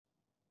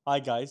Hi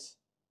guys,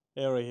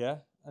 Aero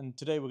here, and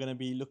today we're going to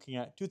be looking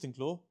at Tooth and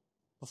Claw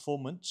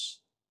performance,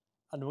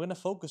 and we're going to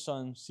focus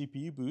on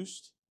CPU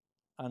boost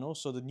and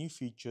also the new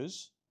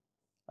features,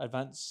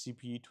 advanced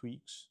CPU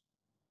tweaks.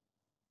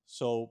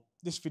 So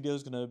this video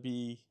is going to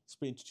be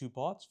split into two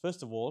parts.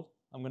 First of all,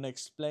 I'm going to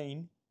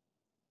explain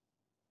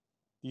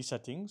these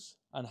settings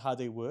and how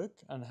they work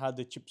and how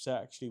the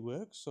chipset actually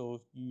works,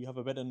 so you have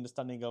a better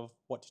understanding of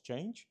what to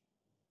change.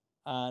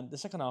 And the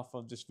second half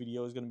of this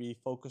video is going to be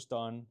focused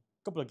on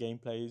a couple of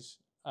gameplays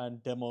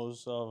and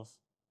demos of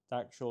the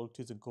actual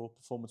Tooth and Claw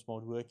performance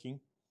mode working.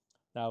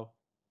 Now,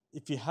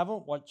 if you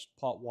haven't watched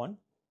part one,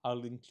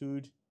 I'll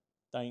include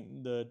that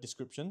in the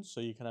description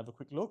so you can have a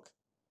quick look,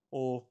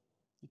 or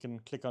you can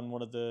click on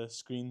one of the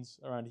screens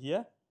around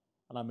here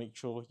and I'll make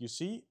sure you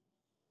see.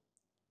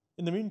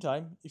 In the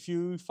meantime, if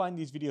you find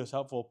these videos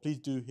helpful, please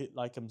do hit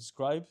like and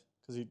subscribe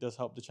because it does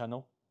help the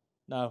channel.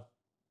 Now,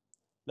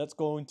 let's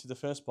go into the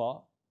first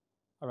part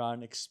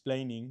around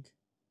explaining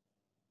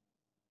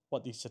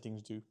what these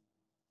settings do.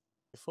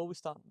 Before we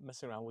start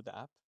messing around with the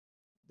app,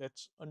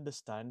 let's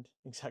understand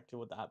exactly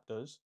what the app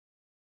does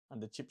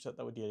and the chipset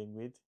that we're dealing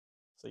with,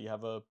 so you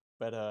have a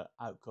better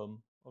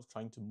outcome of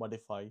trying to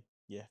modify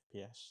your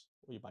FPS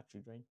or your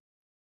battery drain.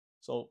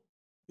 So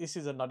this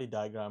is a nutty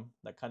diagram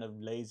that kind of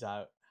lays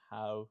out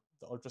how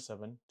the Ultra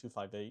 7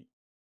 258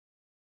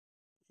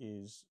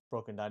 is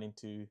broken down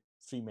into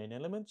three main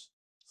elements.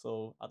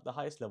 So at the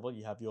highest level,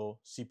 you have your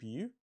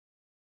CPU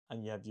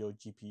and you have your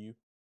GPU.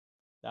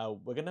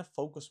 Now we're going to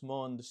focus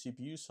more on the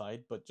CPU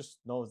side, but just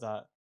know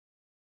that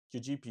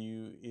your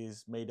GPU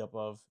is made up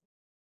of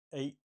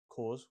 8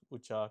 cores,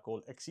 which are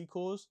called Xe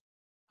cores,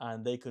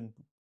 and they can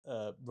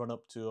run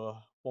up to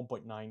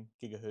 1.9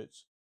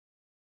 gigahertz.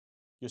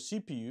 Your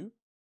CPU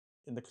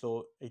in the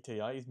Claw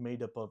 8AI is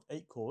made up of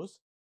 8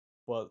 cores,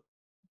 but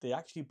they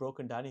actually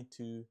broken down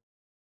into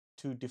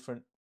two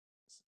different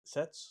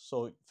sets.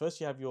 So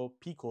first you have your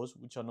P cores,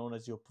 which are known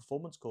as your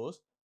performance cores,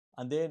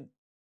 and then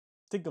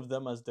think of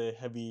them as the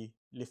heavy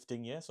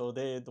lifting, yeah. So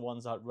they're the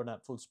ones that run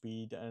at full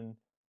speed and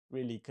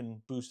really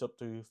can boost up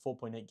to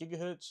 4.8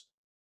 gigahertz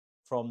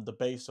from the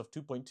base of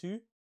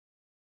 2.2,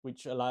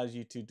 which allows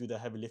you to do the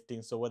heavy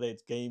lifting. So whether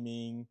it's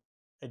gaming,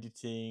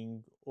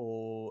 editing,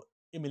 or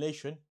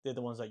emulation, they're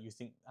the ones that you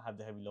think have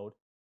the heavy load.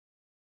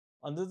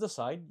 On the other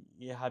side,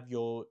 you have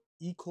your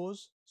E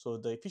cores, so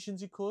the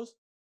efficiency cores.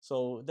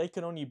 So they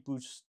can only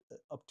boost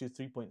up to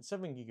 3.7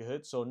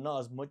 gigahertz, so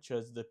not as much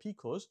as the P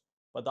cores.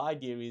 But the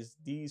idea is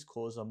these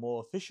cores are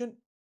more efficient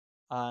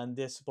and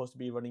they're supposed to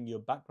be running your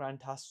background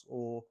tasks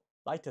or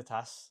lighter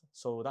tasks.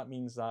 So that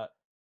means that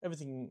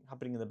everything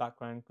happening in the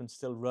background can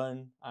still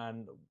run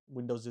and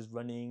Windows is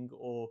running,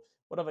 or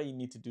whatever you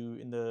need to do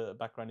in the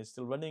background is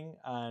still running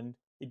and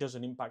it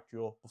doesn't impact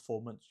your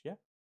performance. Yeah.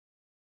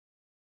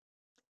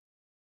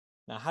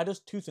 Now, how does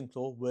Tooth and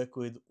Claw work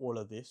with all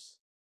of this?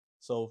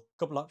 So, a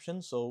couple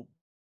options. So,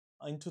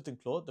 in Tooth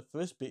and Claw, the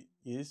first bit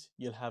is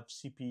you'll have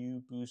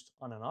CPU boost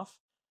on and off.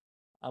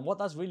 And what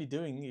that's really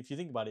doing, if you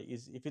think about it,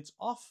 is if it's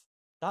off,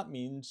 that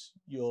means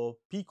your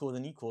P cores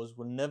and E cores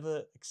will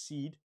never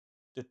exceed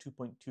the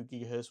 2.2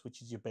 gigahertz,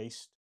 which is your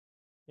base.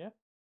 Yeah.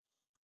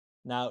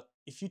 Now,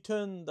 if you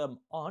turn them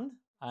on,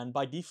 and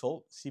by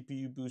default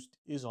CPU boost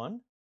is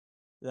on,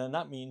 then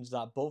that means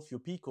that both your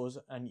P cores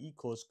and E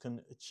cores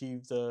can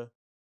achieve the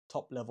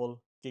top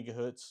level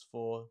gigahertz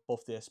for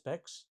both their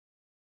specs.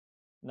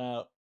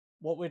 Now,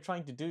 what we're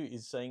trying to do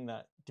is saying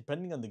that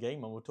depending on the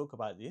game, and we'll talk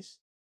about this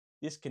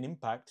can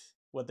impact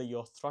whether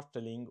you're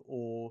throttling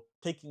or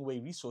taking away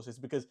resources,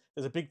 because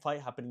there's a big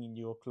fight happening in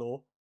your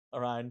Claw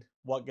around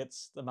what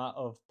gets the amount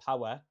of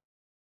power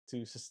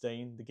to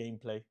sustain the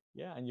gameplay.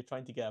 Yeah, and you're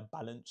trying to get a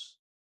balance.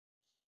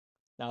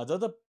 Now, the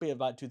other bit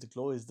about Tooth and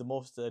Claw is the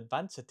most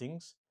advanced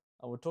settings,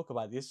 and we'll talk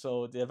about this.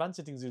 So, the advanced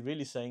settings is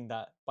really saying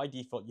that by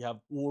default, you have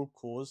all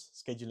cores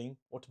scheduling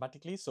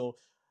automatically. So,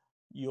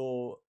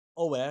 your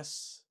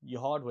OS,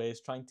 your hardware is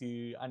trying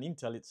to, and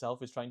Intel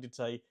itself is trying to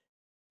say,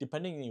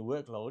 depending on your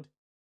workload,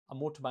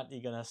 I'm automatically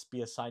going to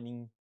be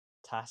assigning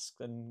tasks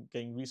and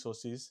getting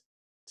resources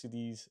to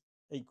these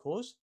 8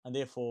 cores, and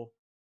therefore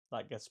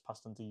that gets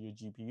passed on to your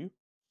GPU.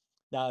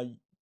 Now,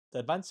 the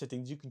advanced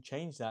settings, you can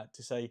change that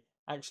to say,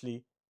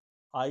 actually,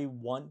 I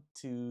want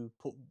to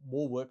put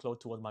more workload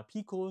towards my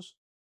P cores,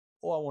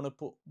 or I want to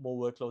put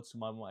more workload to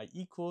my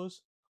E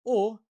cores,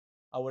 or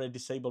I want to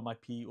disable my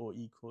P or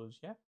E cores.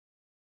 Yeah.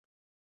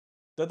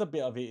 The other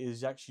bit of it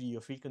is actually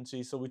your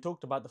frequency. So we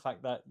talked about the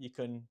fact that you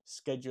can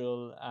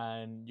schedule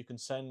and you can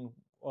send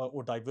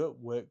or divert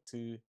work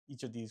to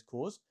each of these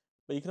cores,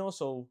 but you can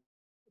also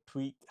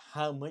tweak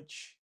how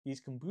much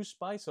these can boost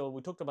by. So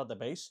we talked about the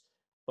base,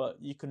 but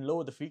you can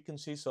lower the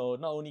frequency. So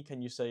not only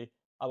can you say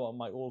I want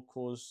my all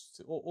cores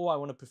to, or I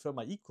want to prefer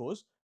my E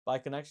cores, but I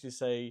can actually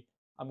say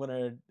I'm going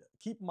to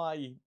keep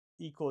my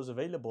E cores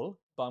available,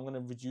 but I'm going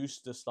to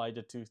reduce the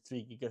slider to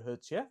 3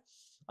 gigahertz. Yeah.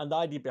 And the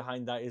idea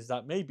behind that is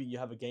that maybe you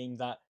have a game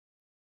that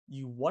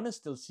you want to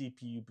still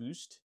CPU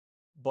boost,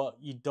 but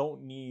you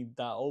don't need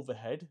that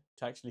overhead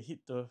to actually hit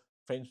the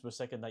frames per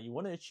second that you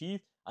want to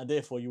achieve, and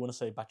therefore you want to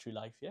save battery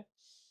life. Yeah.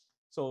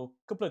 So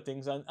a couple of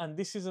things, and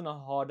this isn't a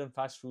hard and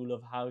fast rule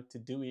of how to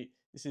do it.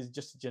 This is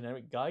just a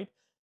generic guide.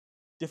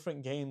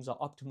 Different games are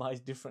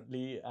optimized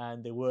differently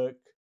and they work.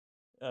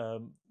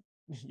 Um,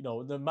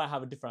 they might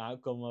have a different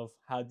outcome of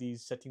how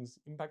these settings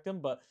impact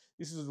them, but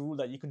this is a rule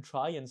that you can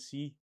try and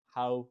see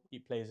how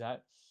it plays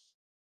out.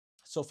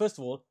 So first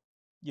of all,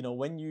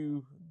 when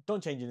you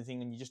don't change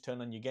anything and you just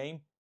turn on your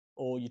game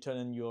or you turn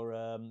on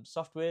your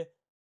software,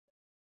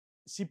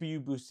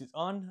 CPU boost is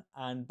on,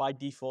 and by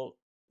default,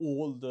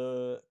 all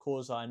the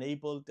cores are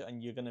enabled,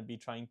 and you're going to be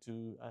trying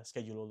to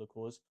schedule all the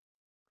cores.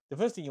 The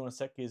first thing you want to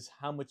check is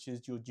how much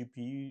is your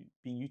GPU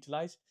being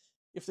utilized.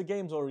 If the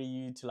game's already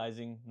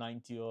utilizing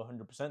 90 or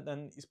 100%,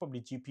 then it's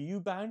probably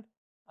GPU bound.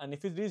 And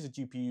if it is a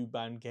GPU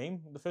bound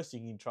game, the first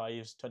thing you can try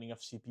is turning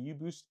off CPU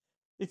boost.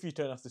 If you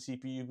turn off the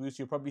CPU boost,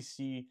 you'll probably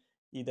see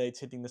either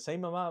it's hitting the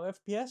same amount of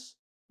FPS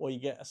or you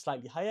get a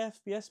slightly higher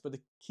FPS. But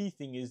the key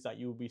thing is that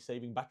you'll be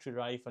saving battery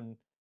life and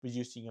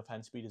reducing your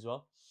fan speed as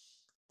well.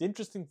 The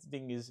interesting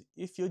thing is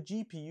if your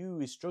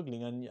GPU is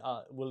struggling, and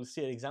we'll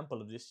see an example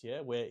of this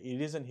here, where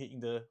it isn't hitting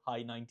the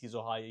high 90s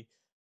or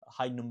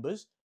high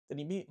numbers, then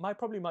it might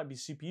be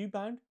CPU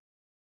bound.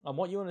 And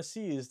what you want to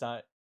see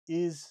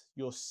is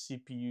your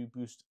CPU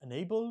boost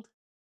enabled,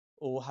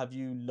 or have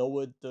you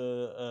lowered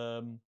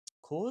the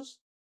cores,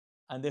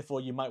 and therefore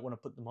you might want to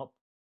put them up.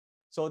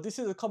 So this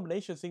is a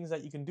combination of things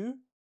that you can do.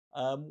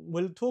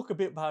 We'll talk a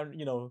bit about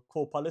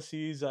core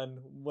policies and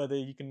whether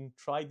you can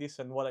try this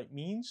and what it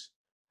means.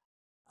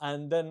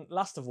 And then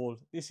last of all,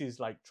 this is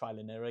like trial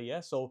and error,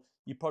 yeah? So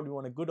you probably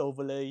want a good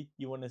overlay,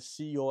 you want to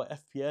see your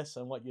FPS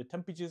and what your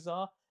temperatures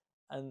are.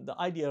 And the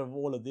idea of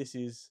all of this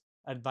is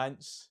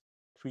advanced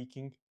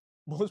tweaking.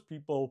 Most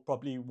people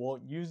probably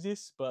won't use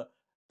this, but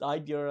the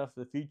idea of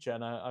the future,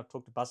 and I've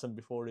talked to Bassam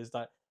before, is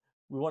that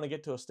we want to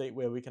get to a state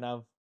where we can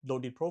have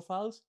loaded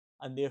profiles,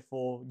 and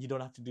therefore you don't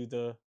have to do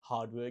the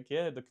hard work,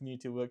 yeah? The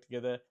community work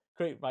together,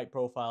 create right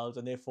profiles,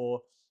 and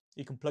therefore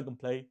you can plug and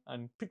play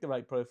and pick the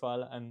right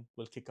profile and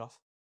we'll kick off.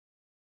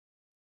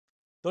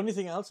 The only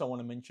thing else I want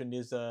to mention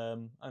is,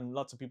 and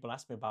lots of people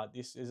ask me about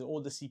this, is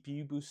all the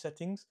CPU boost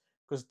settings,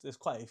 because there's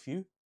quite a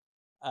few.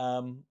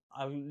 I'll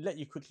let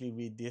you quickly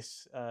read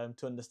this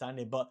to understand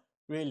it, but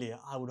really,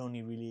 I would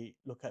only really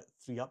look at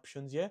three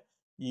options. Yeah,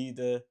 you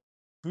either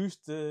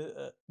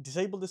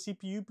disable the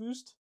CPU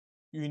boost,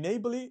 you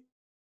enable it,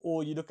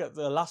 or you look at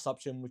the last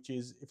option, which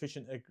is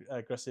efficient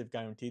aggressive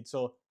guaranteed.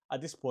 So at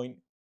this point,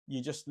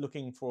 you're just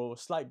looking for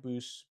slight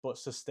boost but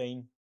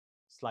sustain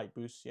slight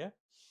boost. Yeah.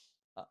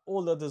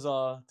 All others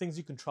are things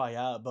you can try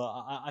out, but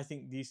I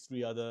think these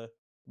three are the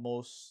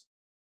most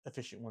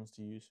efficient ones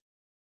to use.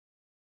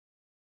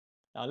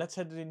 Now let's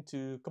head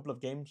into a couple of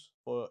games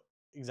for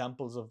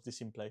examples of this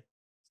in play.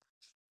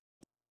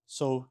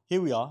 So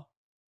here we are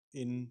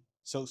in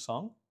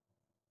Silksong,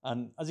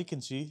 and as you can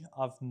see,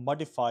 I've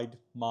modified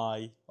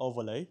my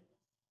overlay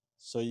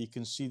so you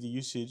can see the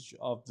usage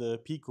of the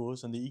P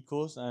cores and the E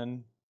cores,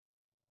 and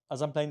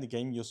as I'm playing the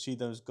game, you'll see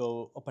those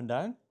go up and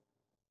down.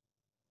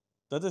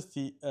 The other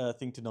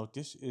thing to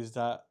notice is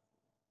that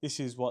this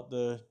is what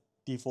the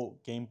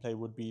default gameplay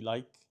would be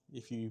like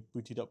if you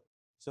booted up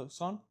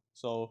Silksong.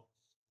 So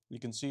you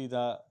can see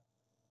that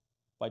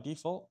by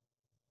default,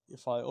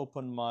 if I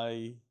open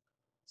my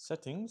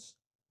settings,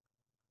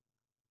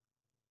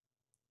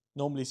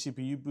 normally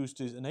CPU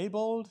boost is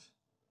enabled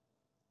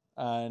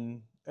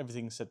and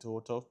everything's set to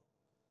auto.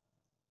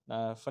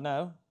 Now, for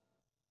now,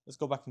 let's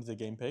go back into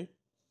the gameplay.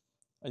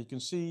 And you can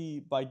see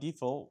by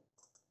default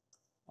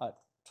at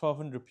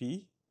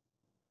 1200p,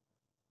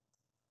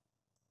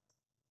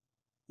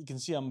 you can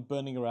see I'm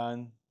burning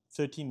around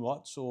 13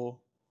 watts or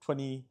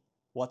 20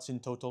 watts in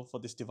total for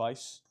this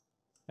device.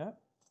 Yeah.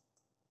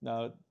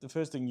 Now, the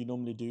first thing you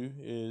normally do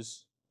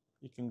is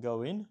you can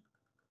go in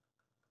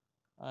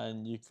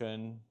and you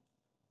can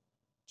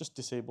just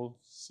disable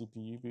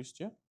CPU boost,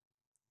 yeah?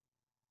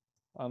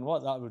 And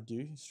what that would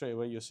do, straight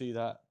away, you'll see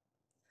that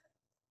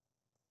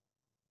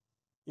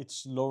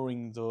it's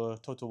lowering the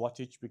total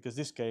wattage because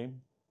this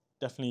game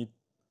definitely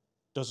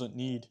doesn't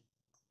need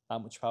that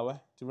much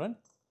power to run.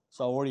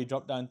 So I already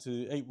dropped down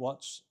to 8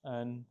 watts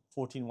and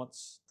 14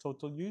 watts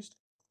total used.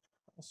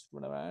 Let's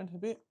run around a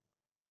bit.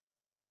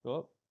 Go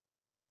up.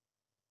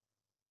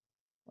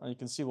 And you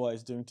can see what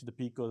it's doing to the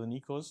picos and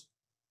ecos.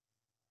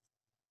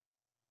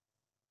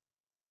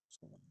 Just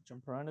gonna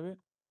jump around a bit.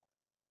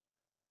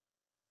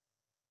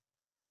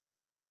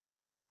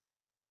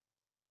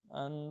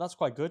 And that's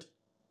quite good.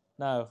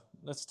 Now,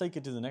 let's take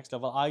it to the next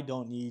level. I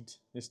don't need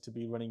this to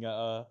be running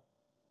at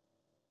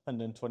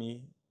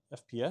 120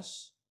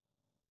 FPS.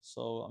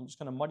 So I'm just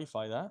going to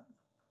modify that.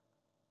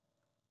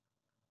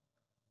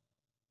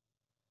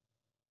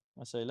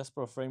 I say let's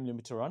put a frame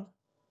limiter on.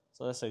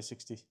 So let's say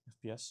 60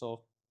 FPS.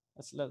 So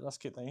let's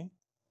get that in.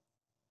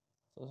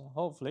 So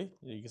hopefully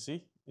you can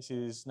see this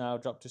is now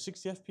dropped to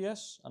 60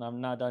 FPS, and I'm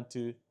now down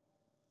to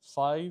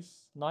 9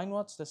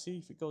 watts. Let's see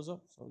if it goes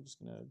up. So I'm just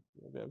gonna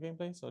do a bit of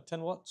gameplay. So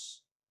 10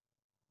 watts.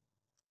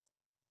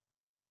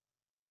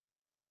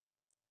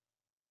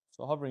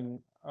 So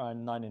hovering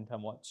around 9 and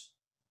 10 watts,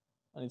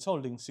 and it's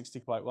holding 60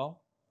 quite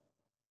well.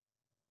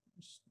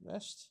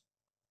 rest.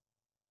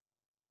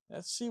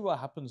 Let's see what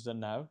happens then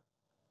now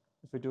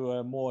if we do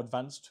a more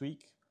advanced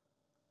tweak.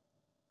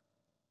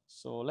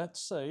 So let's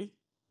say,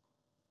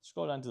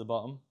 scroll down to the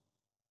bottom,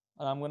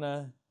 and I'm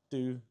gonna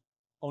do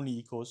only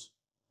equals.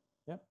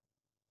 Yep.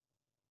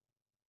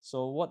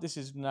 So what this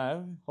is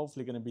now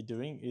hopefully going to be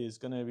doing is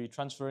going to be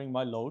transferring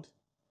my load.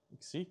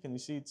 Can you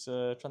see it's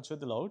transferred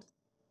the load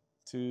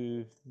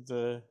to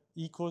the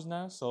equals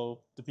now.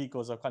 So the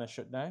picos are kind of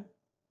shut down.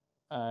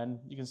 And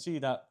you can see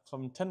that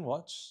from 10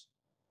 watts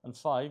and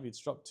 5, it's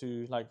dropped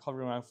to like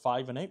hovering around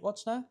 5 and 8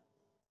 watts now.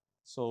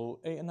 So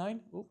 8 and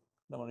 9. Oh,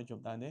 don't want to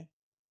jump down there.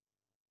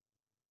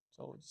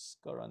 So we'll just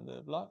go around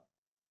the block.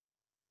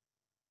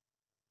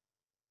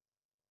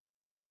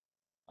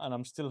 And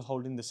I'm still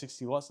holding the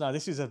 60 watts. Now,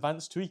 this is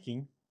advanced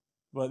tweaking,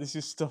 but this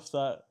is stuff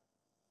that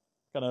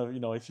kind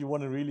of, if you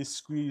want to really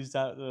squeeze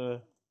out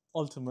the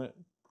ultimate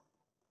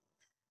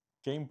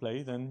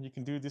gameplay, then you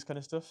can do this kind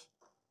of stuff.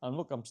 And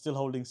look, I'm still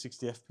holding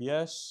 60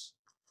 FPS.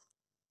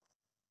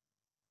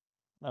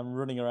 I'm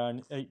running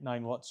around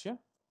 8-9 watts here.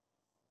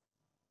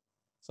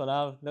 So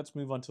now let's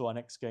move on to our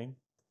next game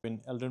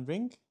in Elden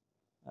Ring.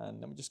 And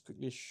let me just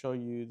quickly show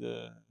you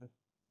the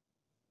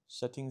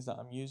settings that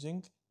I'm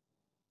using.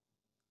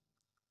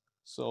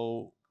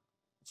 So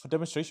for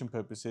demonstration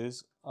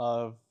purposes,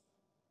 I've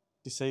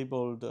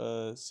disabled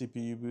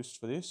CPU boost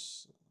for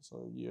this.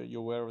 So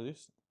you're aware of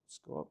this. Let's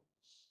go up.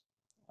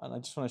 And I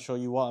just want to show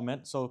you what I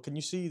meant. So can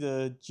you see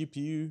the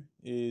GPU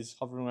is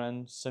hovering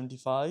around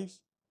 75?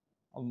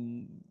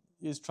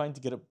 Is trying to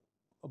get up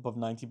above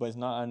 90, but it's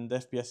not, and the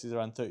FPS is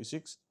around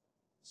 36.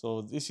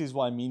 So this is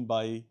what I mean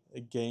by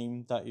a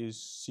game that is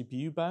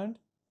CPU bound.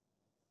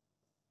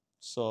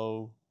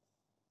 So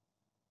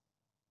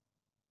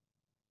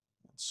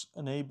let's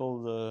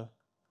enable the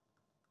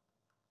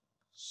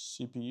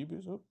CPU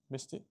boost. Oh,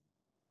 missed it.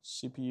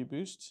 CPU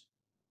boost.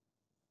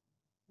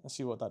 Let's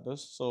see what that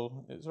does.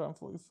 So it's around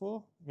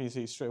 44. You can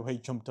see straight away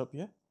jumped up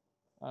here.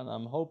 And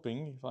I'm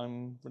hoping if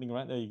I'm running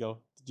around, there you go.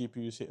 The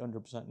GPU's hit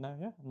 100% now,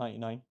 yeah?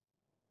 99.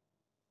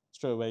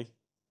 Straight away,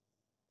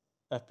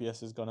 FPS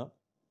has gone up.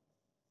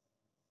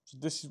 So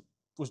this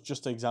was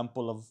just an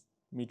example of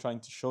me trying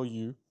to show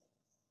you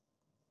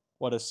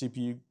what a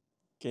CPU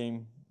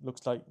game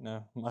looks like.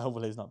 Now, my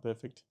overlay is not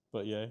perfect,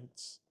 but yeah,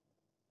 it's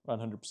around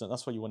 100%.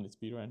 That's what you want it to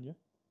be around, yeah?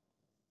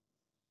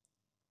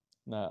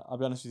 Now, I'll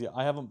be honest with you,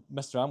 I haven't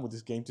messed around with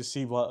this game to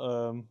see what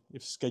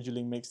if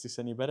scheduling makes this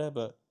any better,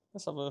 but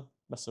let's have a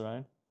mess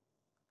around.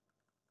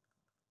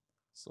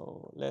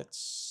 So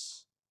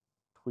let's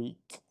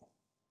tweak.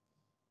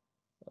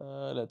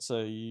 Let's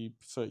say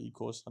prefer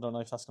equals. I don't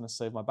know if that's going to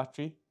save my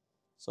battery.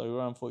 So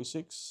around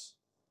 46.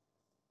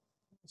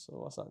 So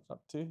what's that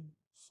up to?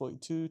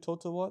 42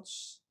 total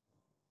watts.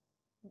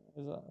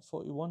 Is that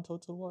 41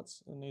 total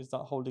watts? And is that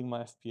holding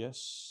my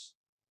FPS?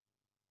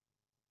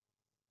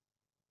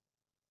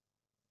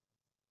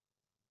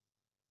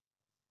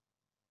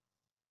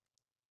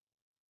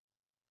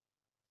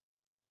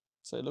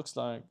 So it looks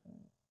like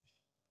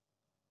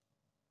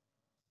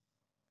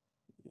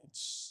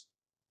it's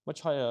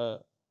much higher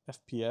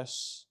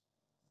FPS.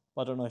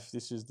 I don't know if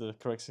this is the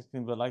correct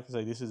setting, but like I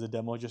say, this is a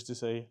demo just to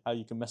say how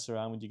you can mess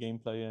around with your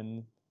gameplay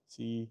and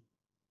see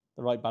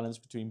the right balance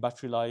between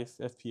battery life,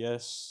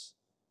 FPS.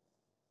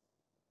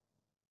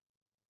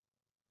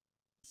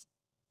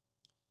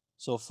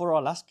 So for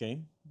our last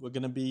game, we're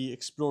going to be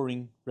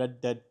exploring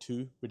Red Dead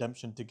 2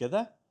 Redemption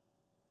together.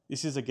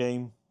 This is a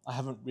game I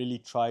haven't really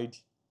tried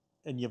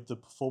any of the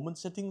performance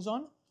settings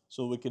on,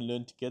 so we can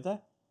learn together.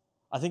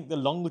 I think the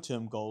longer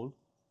term goal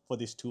for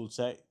this tool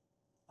set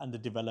and the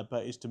developer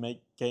is to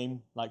make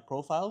game like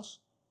profiles.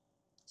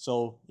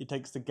 So it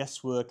takes the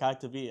guesswork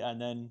out of it, and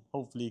then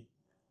hopefully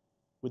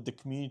with the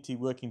community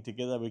working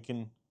together, we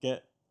can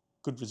get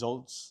good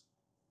results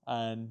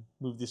and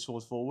move this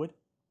forward.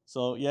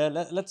 So yeah,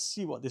 let's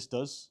see what this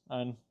does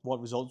and what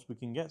results we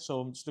can get. So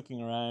I'm just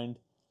looking around.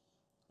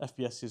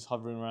 FPS is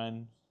hovering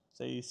around,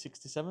 say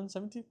 67,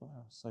 70.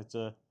 Wow, so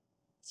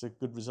it's a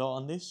good result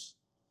on this.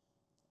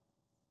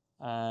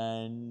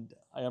 And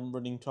I am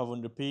running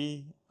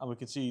 1200p, and we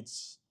can see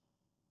it's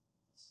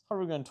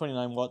hovering around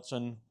 29 watts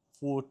and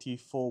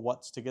 44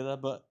 watts together.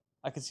 But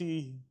I can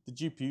see the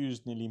GPU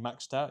is nearly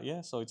maxed out,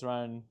 yeah. So it's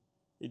around.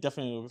 It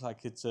definitely looks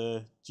like it's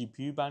a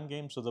GPU banned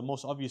game. So the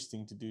most obvious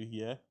thing to do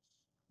here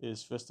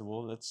is, first of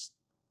all, let's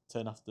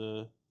turn off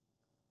the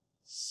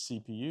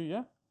CPU,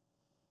 yeah.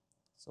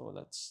 So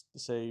let's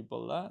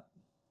disable that.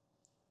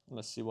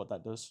 Let's see what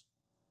that does.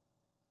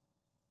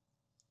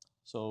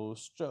 So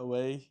straight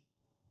away,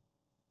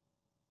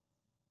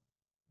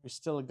 we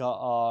still got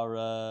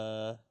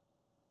our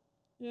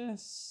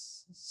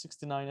yes,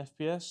 69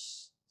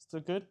 FPS,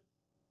 still good.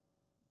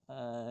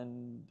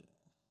 And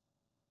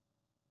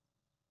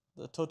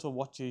the total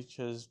wattage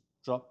has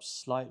dropped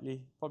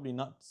slightly, probably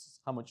not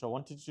how much I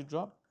wanted to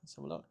drop. Let's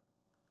have a look.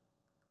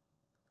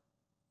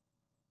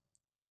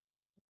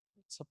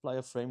 Let's apply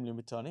a frame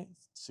limit on it,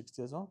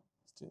 60 as well.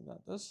 Let's see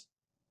what that does.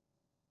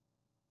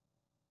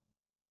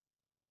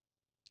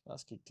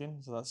 That's kicked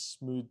in, so that's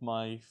smoothed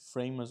my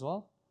frame as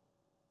well.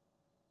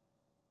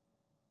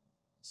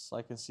 So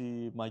I can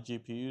see my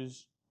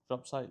GPUs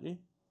drop slightly.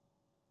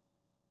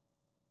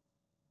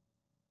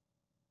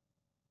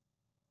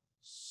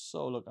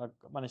 So look, I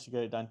managed to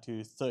get it down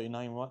to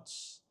 39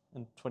 watts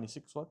and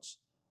 26 watts.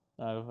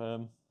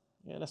 Now,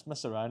 yeah, let's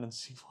mess around and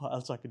see what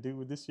else I can do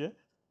with this here.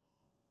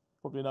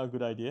 Probably not a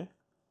good idea.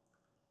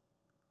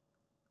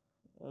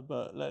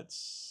 But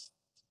let's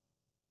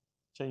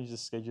change the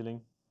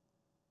scheduling.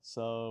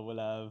 So we'll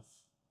have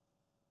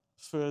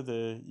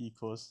further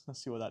equals.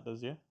 Let's see what that does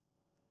here.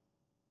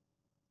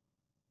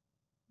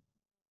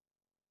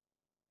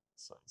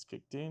 So it's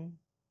kicked in.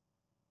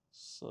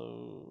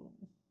 So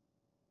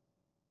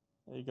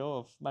there you go.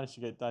 I've managed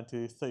to get down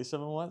to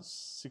 37 watts,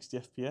 60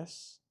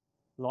 FPS,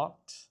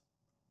 locked.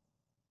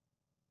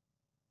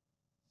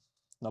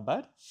 Not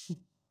bad.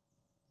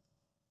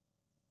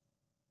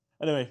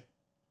 Anyway,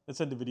 let's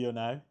end the video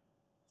now.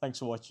 Thanks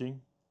for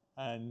watching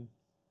and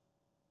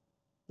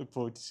look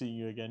forward to seeing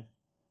you again.